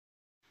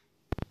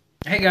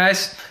Hey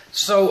guys,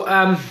 so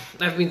I've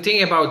been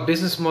thinking about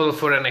business model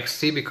for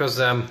NXT because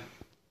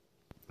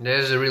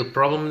there's a real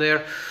problem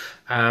there.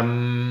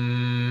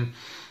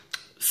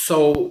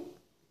 So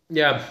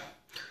yeah,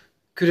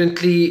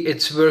 currently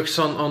it works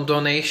on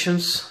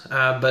donations,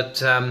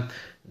 but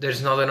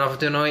there's not enough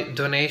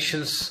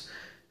donations.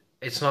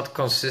 It's not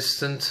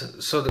consistent,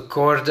 so the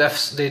core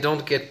devs, they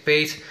don't get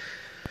paid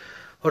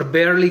or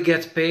barely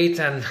get paid,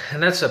 and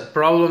that's a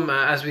problem,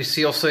 as we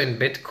see also in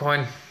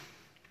Bitcoin.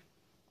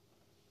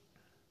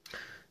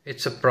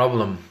 It's a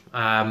problem,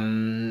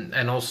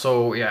 and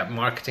also, yeah,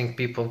 marketing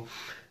people.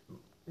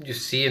 You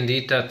see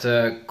indeed that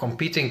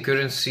competing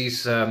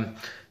currencies,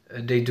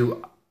 they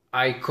do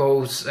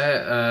ICOs,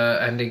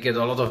 and they get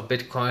a lot of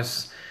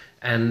bitcoins,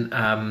 and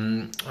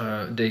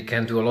they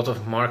can do a lot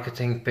of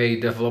marketing, pay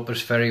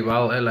developers very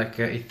well, like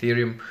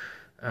Ethereum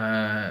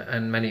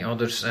and many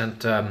others,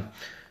 and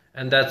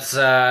that's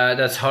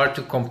hard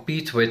to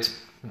compete with.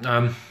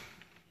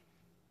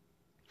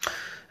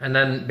 And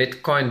then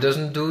Bitcoin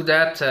doesn't do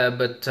that,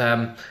 but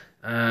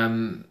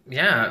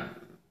yeah,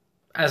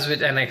 as with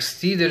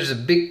NXT, there's a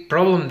big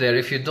problem there.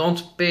 If you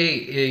don't pay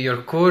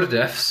your core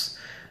devs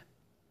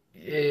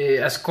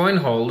as coin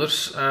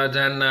holders,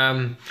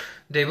 then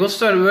they will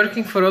start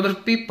working for other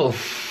people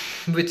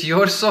with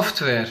your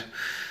software.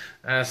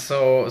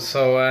 So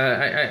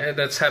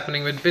that's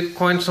happening with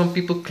Bitcoin, some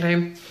people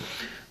claim,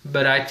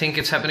 but I think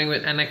it's happening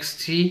with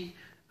NXT.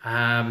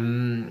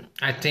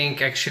 I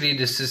think actually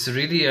this is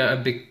really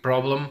a big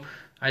problem.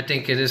 I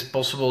think it is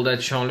possible that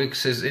Jean-Luc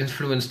is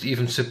influenced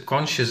even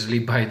subconsciously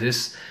by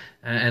this,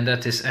 and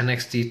that this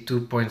NXT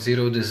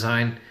 2.0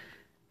 design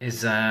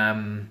is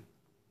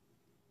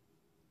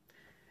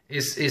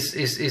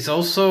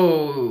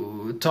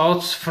also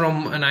thought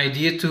from an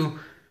idea to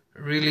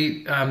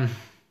really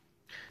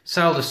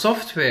sell the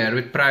software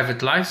with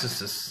private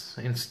licenses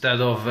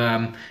instead of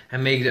and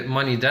make that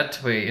money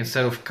that way,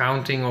 instead of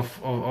counting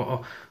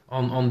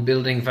on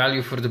building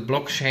value for the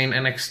blockchain.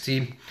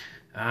 NXT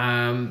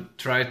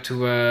try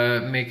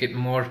to make it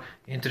more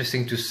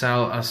interesting to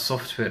sell as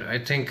software. I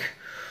think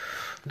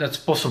that's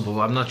possible.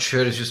 I'm not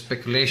sure, it's just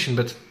speculation,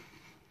 but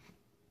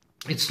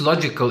it's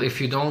logical. If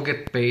you don't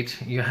get paid,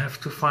 you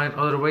have to find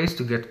other ways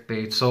to get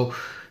paid. So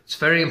it's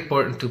very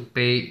important to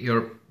pay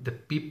the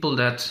people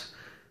that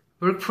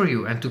work for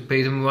you and to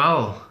pay them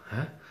well.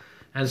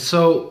 And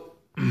so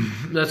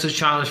that's a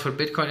challenge for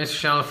Bitcoin, it's a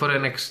challenge for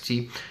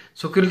NXT.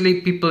 So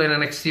currently people in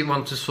NXT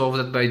want to solve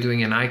that by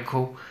doing an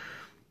ICO.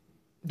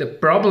 The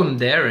problem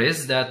there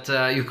is that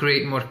you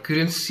create more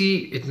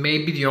currency. It may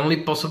be the only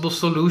possible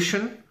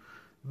solution,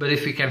 but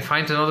if we can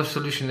find another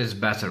solution, it's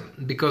better,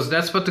 because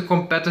that's what the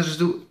competitors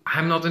do.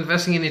 I'm not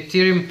investing in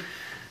Ethereum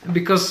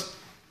because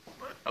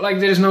like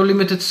there is no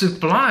limited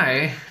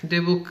supply. They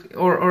will,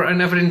 or I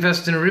never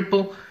invest in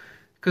Ripple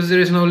because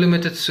there is no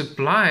limited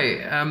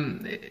supply.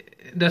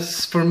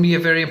 That's for me a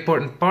very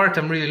important part.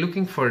 I'm really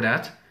looking for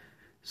that.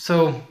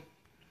 So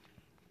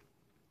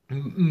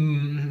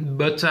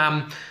but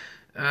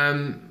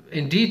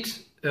indeed,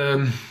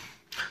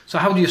 so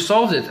how do you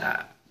solve it?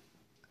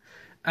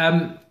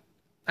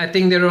 I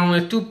think there are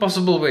only two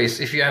possible ways.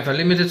 If you have a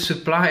limited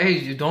supply,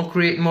 you don't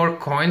create more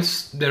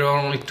coins. There are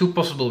only two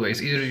possible ways.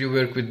 Either you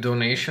work with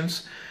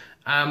donations,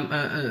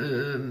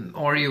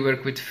 or you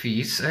work with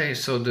fees.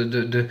 So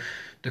the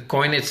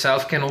coin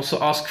itself can also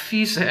ask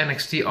fees.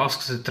 NXT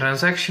asks a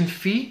transaction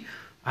fee,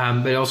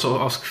 but also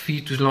ask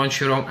fee to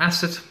launch your own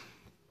asset,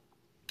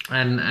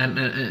 and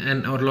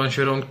or launch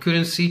your own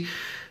currency,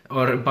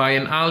 or buy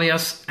an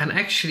alias. And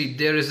actually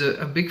there is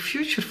a big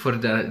future for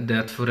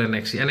that for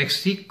NXT.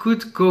 NXT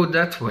could go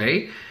that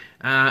way,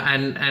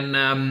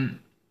 and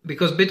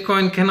because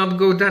Bitcoin cannot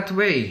go that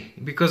way,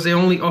 because they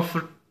only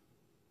offer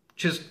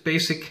just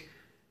basic.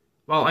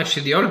 Well,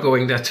 actually they are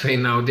going that way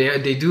now.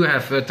 They do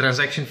have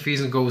transaction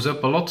fees, and goes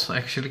up a lot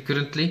actually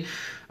currently.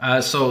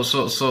 But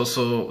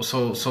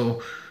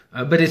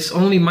it's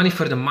only money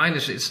for the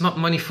miners. It's not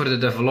money for the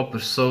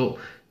developers. So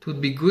it would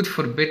be good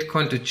for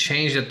Bitcoin to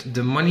change that.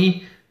 The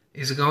money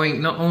is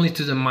going not only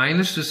to the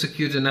miners to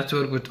secure the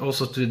network, but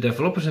also to the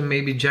developers, and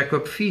maybe jack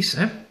up fees,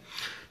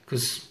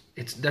 because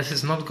that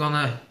is not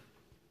gonna,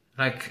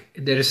 like,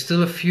 there is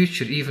still a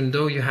future even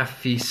though you have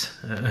fees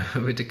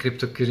with the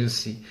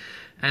cryptocurrency.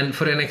 And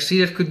for NXT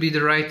that could be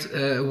the right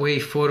way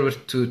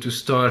forward to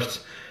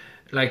start,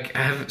 like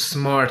have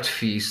smart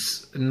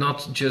fees,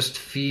 not just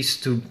fees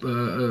to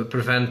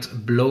prevent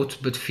bloat,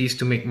 but fees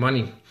to make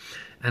money.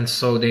 And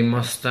so they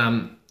must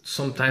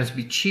sometimes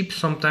be cheap,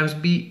 sometimes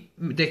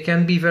they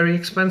can be very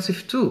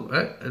expensive too.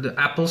 The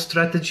Apple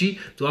strategy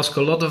to ask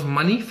a lot of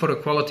money for a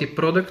quality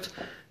product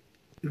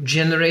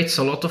generates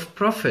a lot of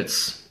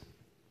profits,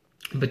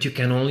 but you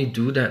can only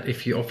do that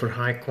if you offer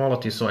high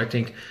quality. So I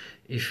think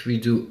if we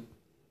do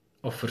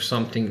offer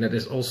something that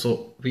is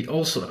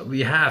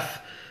we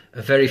have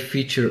a very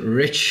feature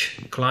rich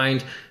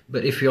client,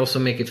 but if we also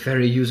make it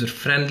very user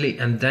friendly,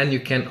 and then you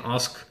can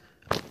ask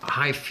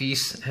high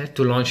fees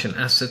to launch an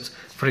asset.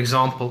 For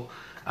example,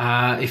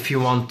 if you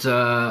want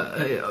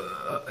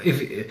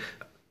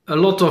a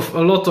lot of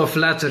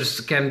letters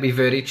can be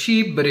very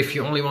cheap, but if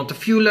you only want a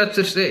few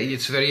letters,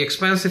 it's very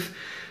expensive.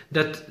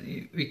 That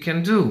we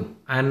can do,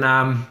 and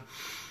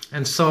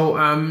so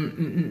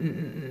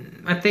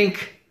I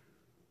think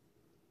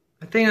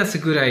that's a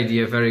good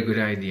idea, very good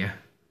idea,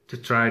 to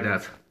try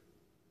that,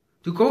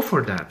 to go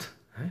for that.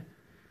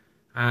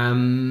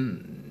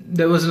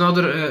 There was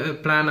another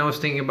plan I was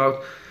thinking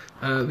about.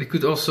 We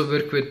could also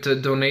work with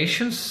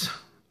donations,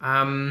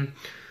 but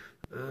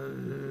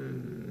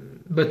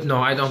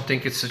no, I don't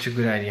think it's such a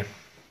good idea.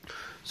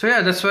 So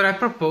yeah, that's what I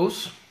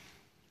propose.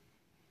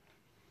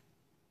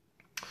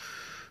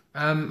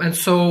 And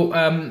so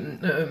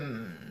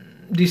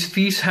these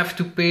fees have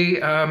to pay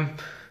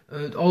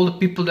all the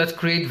people that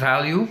create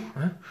value.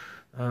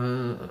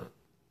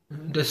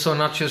 So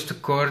not just the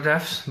core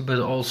devs, but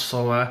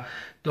also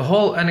the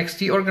whole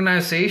NXT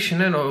organization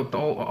and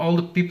all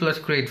the people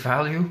that create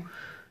value.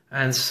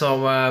 And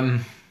so,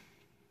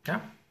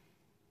 yeah.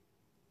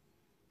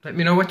 Let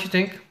me know what you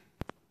think.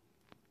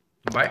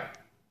 Bye.